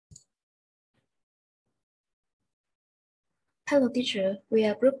Hello teacher, we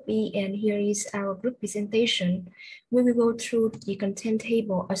are group B and here is our group presentation. We will go through the content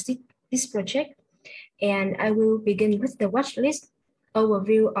table of this project and I will begin with the watch list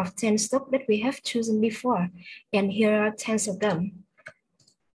overview of 10 stocks that we have chosen before, and here are 10 of them.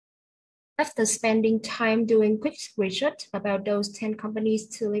 After spending time doing quick research about those 10 companies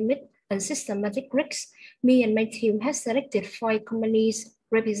to limit unsystematic risks, me and my team have selected 5 companies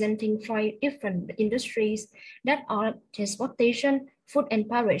representing 5 different industries that are transportation, food and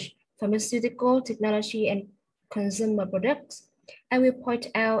beverage, pharmaceutical, technology, and consumer products. I will point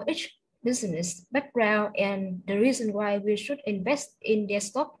out each business background and the reason why we should invest in their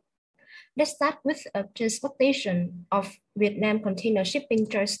stock. Let's start with a transportation of Vietnam Container Shipping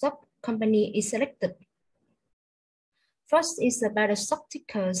Chart Stock Company is selected. First is about the stock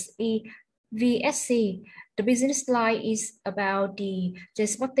tickers EVSC. The business line is about the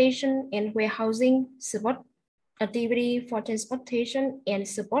transportation and warehousing support activity for transportation and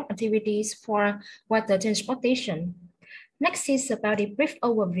support activities for water transportation. Next is about the brief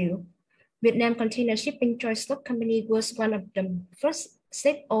overview. Vietnam Container Shipping Chart Stock Company was one of the first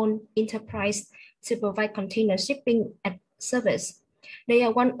state-owned enterprise to provide container shipping service. They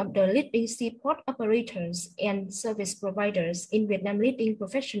are one of the leading seaport operators and service providers in Vietnam, leading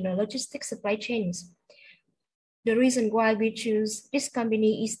professional logistics supply chains. The reason why we choose this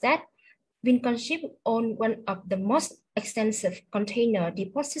company is that Vinconship owns one of the most extensive container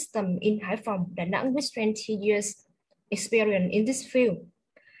depot system in Hải Phòng, Đà Nẵng, with 20 years experience in this field.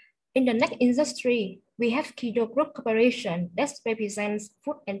 In the next industry, we have Kido Group Corporation that represents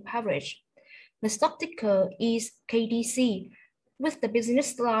food and beverage. The stock ticker is KDC. With the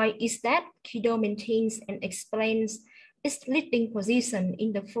business line is that Kido maintains and explains its leading position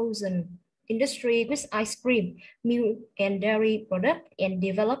in the frozen industry with ice cream, milk, and dairy product, and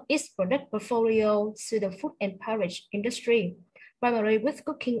develop its product portfolio to the food and beverage industry, primarily with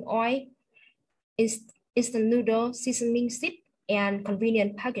cooking oil, instant noodle, seasoning soup, and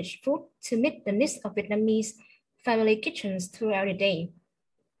convenient packaged food to meet the needs of Vietnamese family kitchens throughout the day.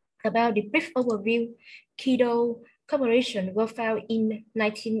 About the brief overview, Kido Corporation was founded in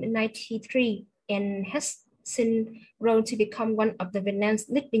 1993 and has since grown to become one of the Vietnam's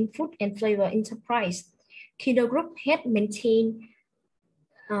leading food and flavor enterprise. Kido Group had maintained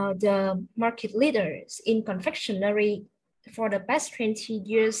the market leaders in confectionery for the past 20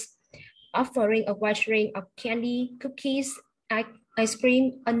 years, offering a wide range of candy, cookies, ice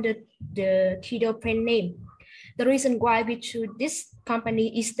cream under the Kido brand name. The reason why we choose this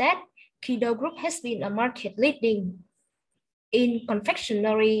company is that Kido Group has been a market leading in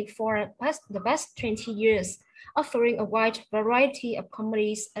confectionery for the past 20 years, offering a wide variety of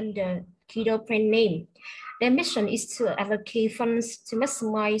commodities under Kido brand name. Their mission is to allocate funds to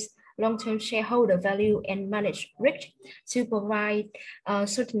maximize long-term shareholder value and manage risk to provide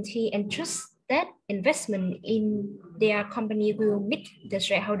certainty and trust that investment in their company will meet the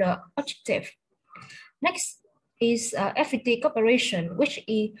shareholder objective. Next is FPT Corporation, which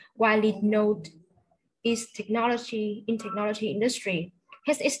is widely known is technology industry,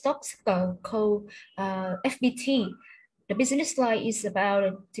 has a stock called FPT. The business line is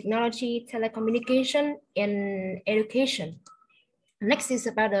about technology, telecommunication, and education. Next is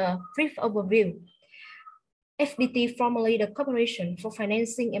about a brief overview. FPT, formerly the Corporation for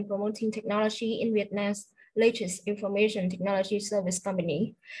Financing and Promoting Technology in Vietnam's latest information technology service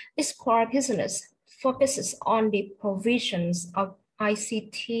company. Its core business focuses on the provisions of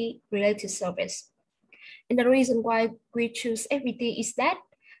ICT-related service. And the reason why we choose FPT is that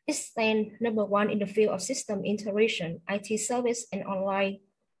it stands number 1 in the field of system integration, IT service, and online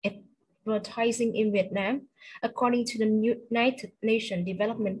advertising in Vietnam. According to the United Nations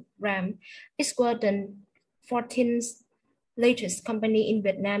Development Program, it's was the 14th latest company in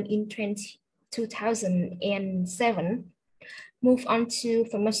Vietnam in 2007. Move on to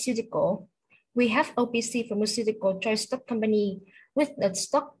pharmaceutical. We have OPC Pharmaceutical Choice Stock Company with the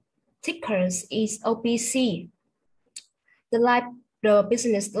stock tickers is OPC. The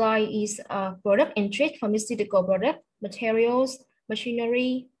business line is product and trade pharmaceutical product, materials,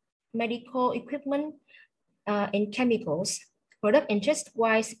 machinery, medical equipment, and chemicals, product and trade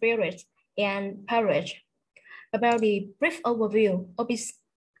wine, spirits, and beverage. About the brief overview,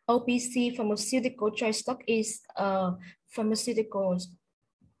 OPC Pharmaceutical Choice Stock is a pharmaceutical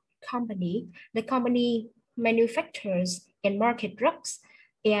company. The company manufactures and market drugs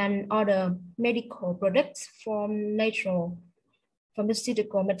and other medical products from natural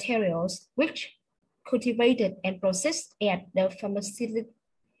pharmaceutical materials, which cultivated and processed at the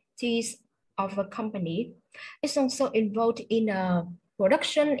facilities of a company. It's also involved in a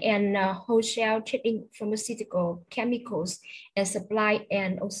production and wholesale trading pharmaceutical chemicals and supply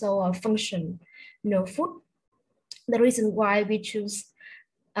and also function food. The reason why we choose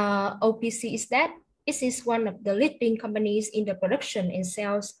OPC is that it is one of the leading companies in the production and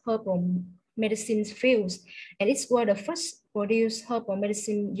sales herbal medicine fields, and it's one of the first produced herbal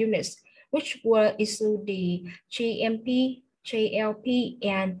medicine units, which were issued the GMP, JLP,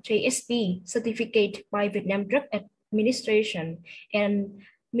 and JSP certificate by Vietnam Drug Administration and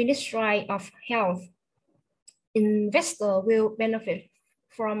Ministry of Health. Investor will benefit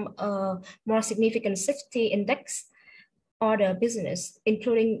from a more significant safety index or the business,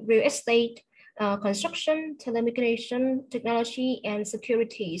 including real estate, construction, telecommunication, technology, and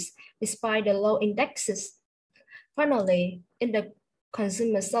securities, despite the low indexes. Finally, in the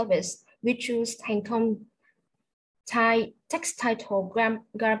consumer service, we choose Thành Thai Textile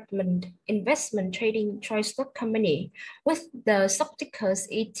Garment Investment Trading Choice Stock Company with the stock tickers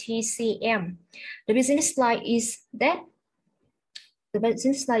ETCM. The business line is that the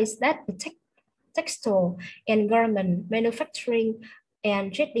textile and garment manufacturing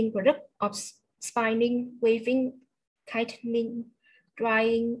and trading product of spinning, weaving, kitting,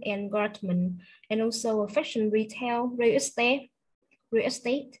 drying, and garment, and also fashion retail, real estate.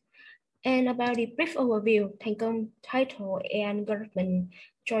 And about the brief overview, Thành Công Title and Garment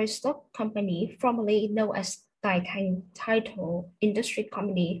Joint Stock Company, formerly known as Tài Thành Title Industry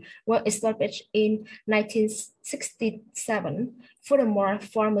Company, was established in 1967. Furthermore,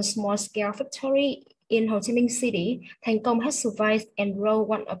 from a small-scale factory in Ho Chi Minh City, Thành Công has survived and grown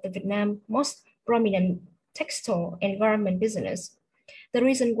one of the Vietnam's most prominent textile and garment business. The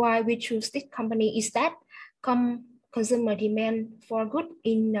reason why we choose this company is that consumer demand for goods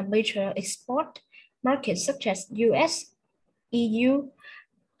in major export markets such as US, EU,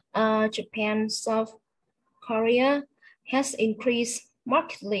 Japan, South Korea has increased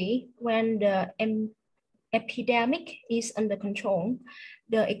markedly when the epidemic is under control.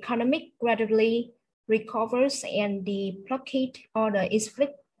 The economy gradually recovers and the blockade order is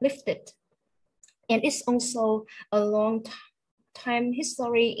lifted. And it's also a long time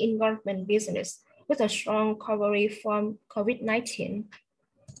history in garment business with a strong recovery from COVID-19.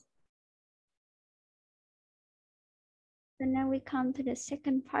 So now we come to the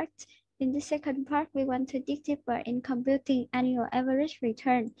second part. In the second part, we want to dig deeper in computing annual average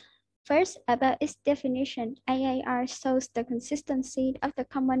return. First, about its definition, AAR shows the consistency of the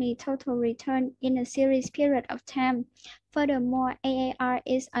company total return in a series period of time. Furthermore, AAR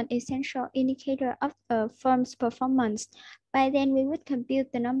is an essential indicator of a firm's performance. By then, we would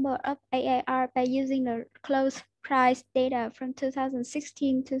compute the number of AAR by using the close price data from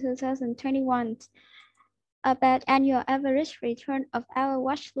 2016 to 2021. About annual average return of our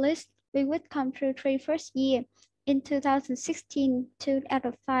watch list, we would come through three first years. In 2016, 2 out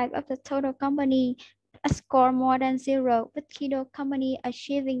of 5 of the total company scored more than 0, with Kido company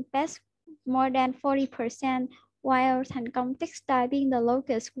achieving best more than 40%, while Thành Công Textile being the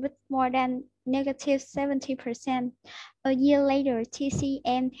lowest with more than negative 70%. A year later,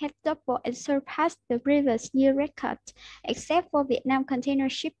 TCM had doubled and surpassed the previous year record. Except for Vietnam Container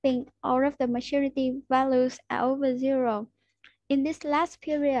Shipping, all of the maturity values are over 0. In this last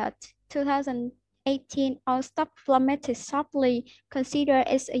period, 2018, our stock plummeted sharply, considered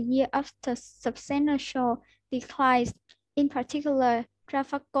as a year of substantial declines. In particular,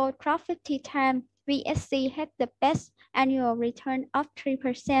 Trafalgar 50 time VSC had the best annual return of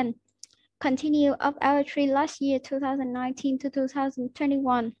 3%. Continue of our three last year, 2019 to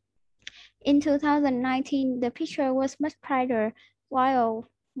 2021. In 2019, the picture was much brighter, while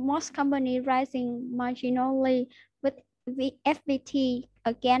most companies rising marginally with the FBT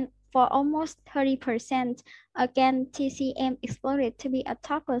again for almost 30%. Again, TCM exploded to be a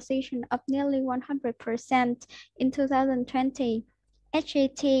top position of nearly 100% in 2020.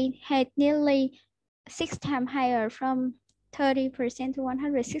 HAT had nearly 6 times higher from 30% to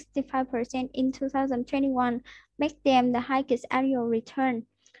 165% in 2021, make them the highest annual return.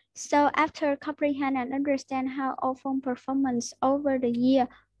 So after comprehend and understand how our firm performance over the year,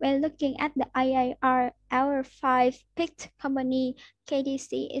 when looking at the IIR, our 5 picked company,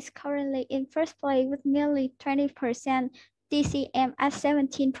 KDC is currently in first place with nearly 20%, DCM at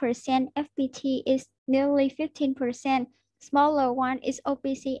 17%, FPT is nearly 15%, smaller one is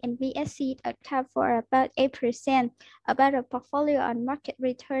OPC and VSC account for about 8%. About the portfolio and market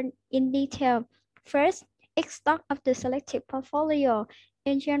return in detail. First, X stock of the selected portfolio.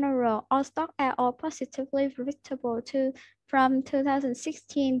 In general, all stocks are all positively predictable from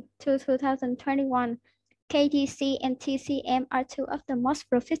 2016 to 2021. KTC and TCM are two of the most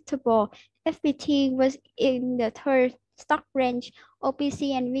profitable. FPT was in the third stock range,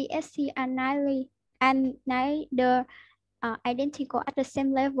 OPC and VSC are neither identical at the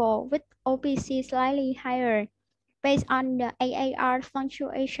same level, with OPC slightly higher. Based on the AAR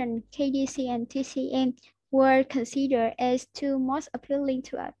fluctuation, KDC and TCM were considered as two most appealing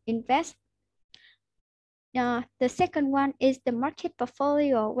to invest. The second one is the market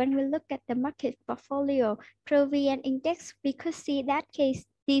portfolio. When we look at the market portfolio through VN index, we could see that case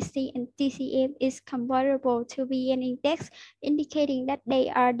DC and TCM is comparable to VN index, indicating that they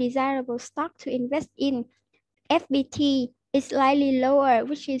are desirable stock to invest in. FBT is slightly lower,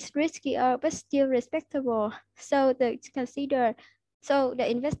 which is riskier but still respectable. So the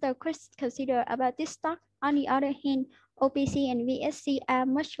investor could consider about this stock. On the other hand, OPC and VSC are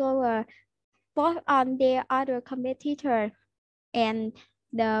much lower, both on their other competitor and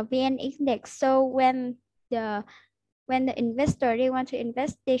the VN index. So when the investor they want to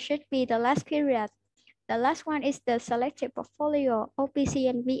invest, they should be the last period. The last one is the selected portfolio. OPC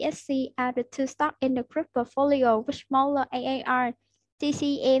and VSC are the two stocks in the group portfolio with smaller AAR.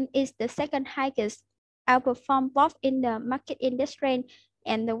 TCM is the second highest, outperform both in the market index range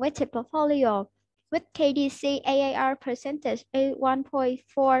and the weighted portfolio. With KDC AAR percentage is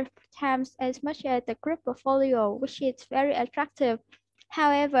 1.4 times as much as the group portfolio, which is very attractive.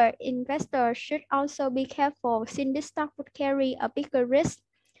 However, investors should also be careful since this stock would carry a bigger risk.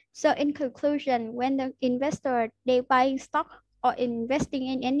 So in conclusion, when the investor they buying stock or investing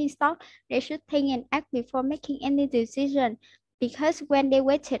in any stock, they should think and act before making any decision, because when they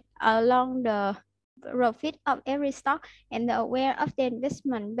waited along the profit of every stock and they're aware of the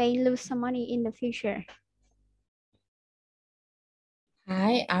investment, they lose some money in the future.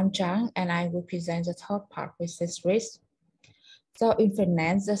 Hi, I'm Trang, and I will present the third part, which is risk. So in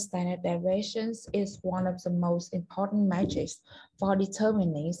finance, the standard deviations is one of the most important metrics for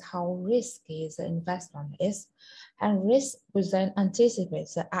determining how risky the investment is, and risk present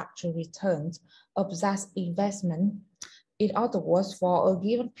anticipates the actual returns of that investment. In other words, for a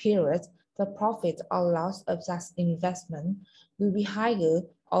given period, the profit or loss of that investment will be higher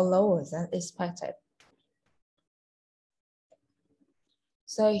or lower than expected.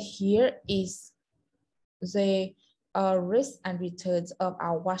 So here is the risk and returns of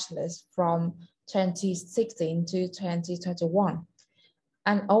our watch list from 2016 to 2021.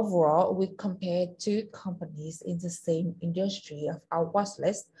 And overall, we compared two companies in the same industry of our watch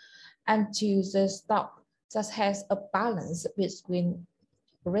list and choose a stock that has a balance between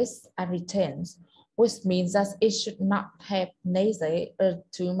risk and returns, which means that it should not have neither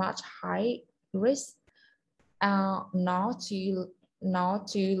too much high risk nor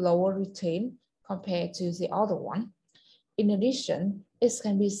too lower return compared to the other one. In addition, it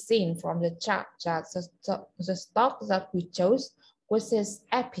can be seen from the chart that the stock that we chose, which is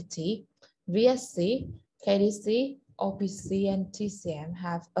FPT, VSC, KDC, OPC, and TCM,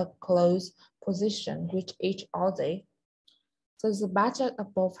 have a close position with each other. So the budget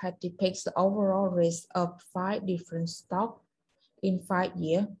above had depicts the overall risk of 5 different stocks in 5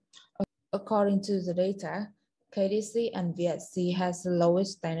 years. According to the data, KDC and VSC has the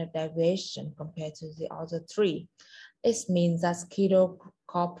lowest standard deviation compared to the other 3. It means that Kito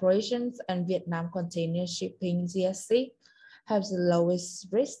Corporations and Vietnam Container Shipping GSC have the lowest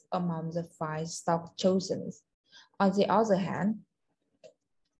risk among the 5 stock chosen. On the other hand,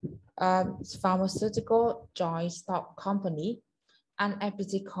 Pharmaceutical Joint Stock Company and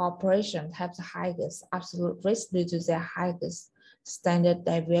FPT Corporation have the highest absolute risk due to their highest standard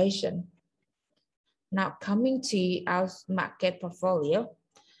deviation. Now coming to our market portfolio,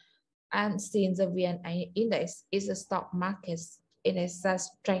 and since the VN index is a stock market index that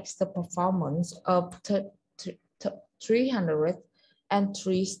tracks the performance of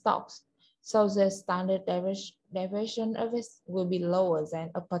 303 stocks, so the standard deviation of it will be lower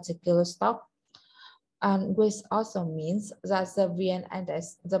than a particular stock, and which also means that the VN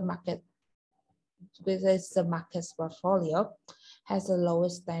index, the market portfolio, has the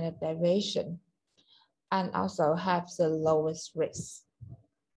lowest standard deviation and also have the lowest risk.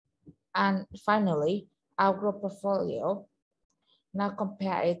 And finally, our group portfolio, now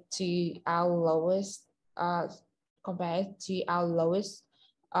compare it to our lowest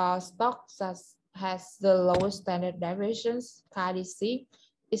stock that has the lowest standard deviations. KDC,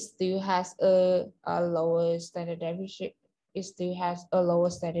 it still has a lower standard deviation. It still has a lower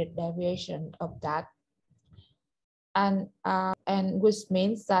standard deviation of that, and which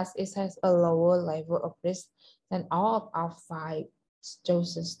means that it has a lower level of risk than all of our 5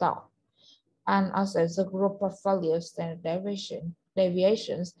 chosen stocks. And also the group portfolio standard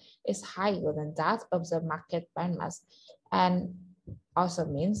deviations is higher than that of the market benchmark, and also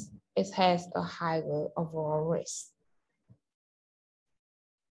means it has a higher overall risk.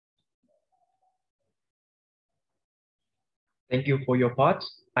 Thank you for your part.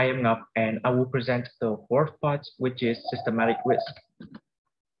 I am Ngoc and I will present the fourth part, which is systematic risk.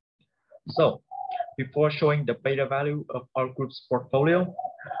 So, before showing the beta value of our group's portfolio,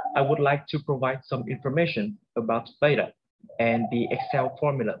 I would like to provide some information about beta and the Excel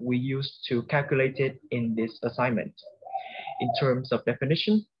formula we use to calculate it in this assignment. In terms of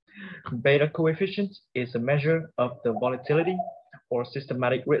definition, beta coefficient is a measure of the volatility or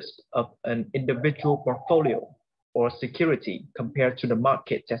systematic risk of an individual portfolio or security compared to the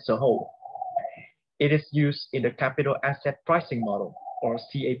market as a whole. It is used in the capital asset pricing model or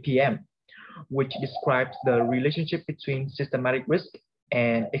CAPM, which describes the relationship between systematic risk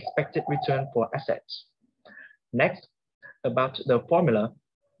and expected return for assets. Next, about the formula,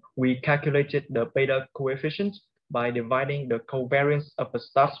 we calculated the beta coefficient by dividing the covariance of a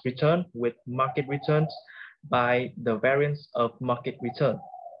stock's return with market returns by the variance of market return.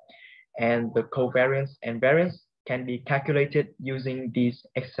 And the covariance and variance can be calculated using these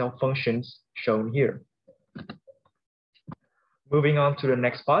Excel functions shown here. Moving on to the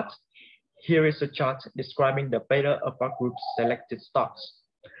next part, here is a chart describing the beta of our group's selected stocks,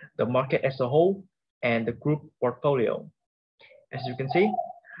 the market as a whole, and the group portfolio. As you can see,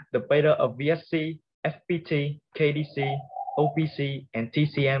 the beta of VSC, FPT, KDC, OPC, and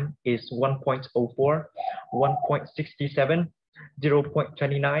TCM is 1.04, 1.67,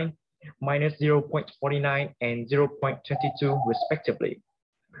 0.29, minus 0.49, and 0.22 respectively,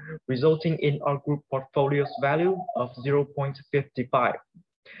 resulting in our group portfolio's value of 0.55.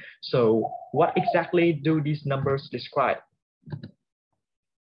 So what exactly do these numbers describe?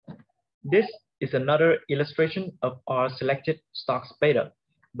 This is another illustration of our selected stocks beta,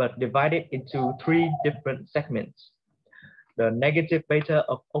 but divided into three different segments. The negative beta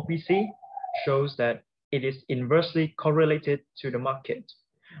of OPC shows that it is inversely correlated to the market,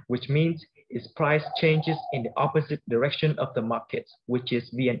 which means its price changes in the opposite direction of the market, which is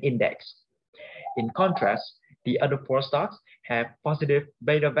VN index. In contrast, the other four stocks have positive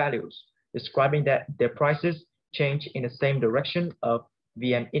beta values, describing that their prices change in the same direction of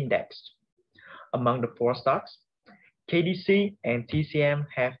VN index. Among the four stocks, KDC and TCM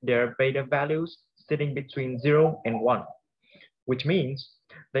have their beta values sitting between 0 and 1, which means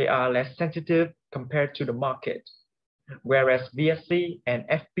they are less sensitive compared to the market, whereas VSC and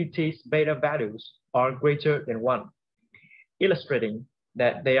FPT's beta values are greater than 1, illustrating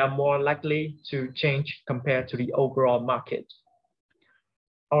that they are more likely to change compared to the overall market.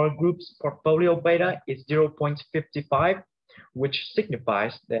 Our group's portfolio beta is 0.55, which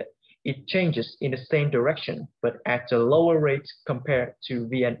signifies that it changes in the same direction, but at a lower rate compared to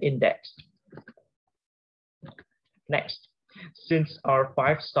VN index. Next, since our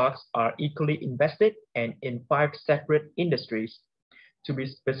 5 stocks are equally invested and in 5 separate industries, to be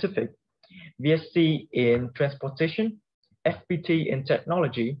specific, VSC in transportation, FPT in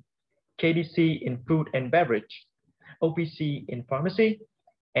technology, KDC in food and beverage, OPC in pharmacy,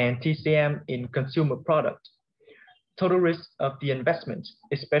 and TCM in consumer product. Total risk of the investment,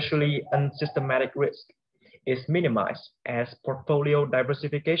 especially unsystematic risk, is minimized as portfolio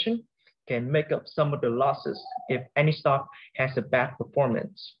diversification can make up some of the losses if any stock has a bad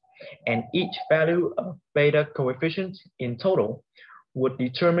performance, and each value of beta coefficient in total would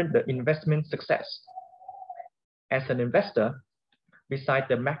determine the investment success. As an investor, besides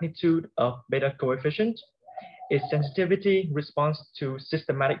the magnitude of beta coefficient, its sensitivity response to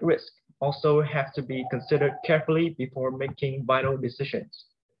systematic risk also have to be considered carefully before making vital decisions.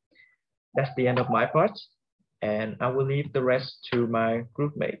 That's the end of my part, and I will leave the rest to my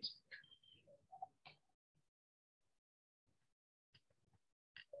group mates.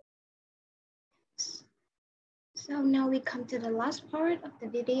 So now we come to the last part of the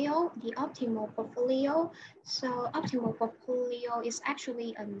video, the optimal portfolio. So optimal portfolio is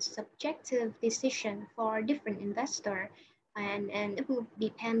actually a subjective decision for different investor, and it will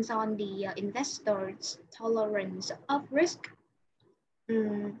depends on the investor's tolerance of risk.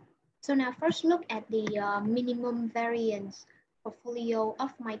 So now first look at the minimum variance portfolio of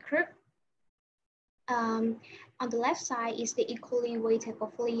my group. On the left side is the equally weighted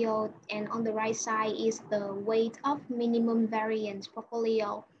portfolio, and on the right side is the weight of minimum variance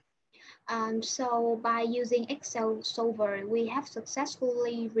portfolio. So by using Excel solver, we have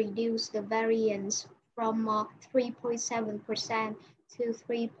successfully reduced the variance from 3.7% to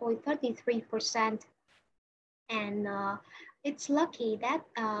 3.33%. And it's lucky that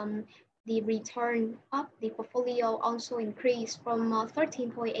the return of the portfolio also increased from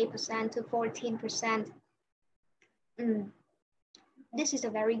 13.8% to 14%. this is a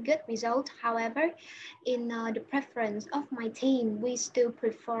very good result. However, in the preference of my team, we still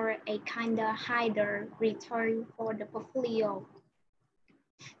prefer a kind of higher return for the portfolio.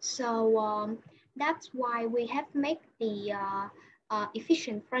 So that's why we have made the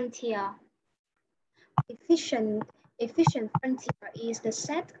efficient frontier. Efficient frontier is the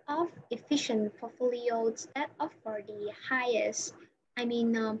set of efficient portfolios that offer the highest,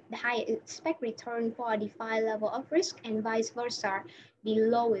 the highest expect return for a defined level of risk, and vice versa, the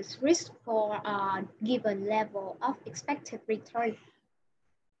lowest risk for a given level of expected return.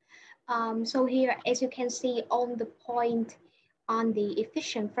 So here, as you can see on the point on the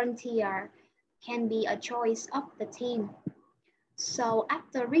efficient frontier, can be a choice of the team. So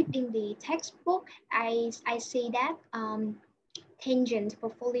after reading the textbook, I see that tangent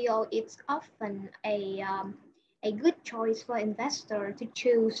portfolio is often a good choice for investor to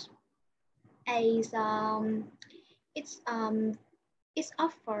choose, as it's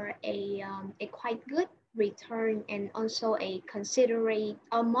offer a quite good return and also a considerate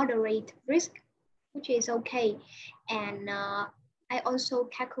or moderate risk, which is okay. And I also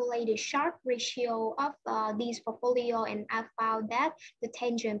calculated Sharpe ratio of these portfolio, and I found that the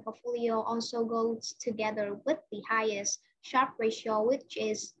tangent portfolio also goes together with the highest Sharpe ratio, which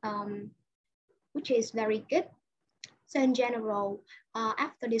is very good. So in general,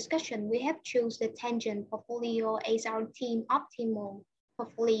 after discussion, we have choose the tangent portfolio as our team optimal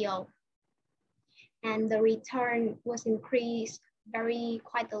portfolio, and the return was increased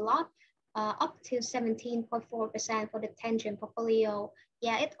quite a lot. Up to 17.4% for the tangent portfolio.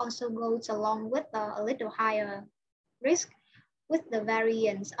 Yeah, it also goes along with a little higher risk with the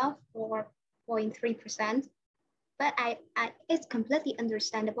variance of 4.3%. But it's completely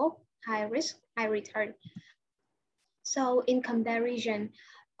understandable, high risk, high return. So in comparison,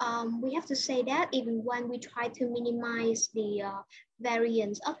 we have to say that even when we try to minimize the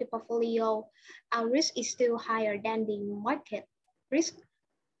variance of the portfolio, our risk is still higher than the market risk.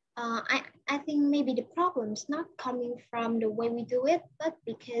 I think maybe the problem is not coming from the way we do it, but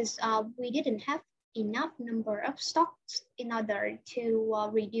because we didn't have enough number of stocks in order to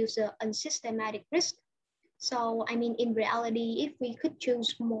reduce the unsystematic risk. So, in reality, if we could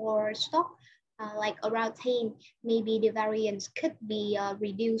choose more stock, like around 10, maybe the variance could be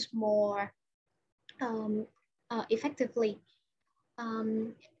reduced more effectively.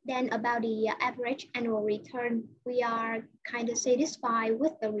 Then about the average annual return, we are kind of satisfied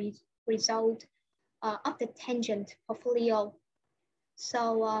with the result of the tangent portfolio.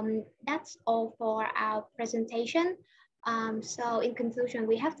 So that's all for our presentation. So in conclusion,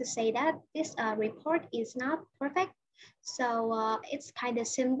 we have to say that this report is not perfect. So it's kind of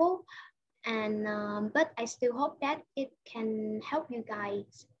simple, and but I still hope that it can help you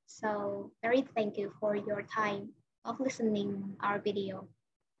guys. So very thank you for your time of listening our video.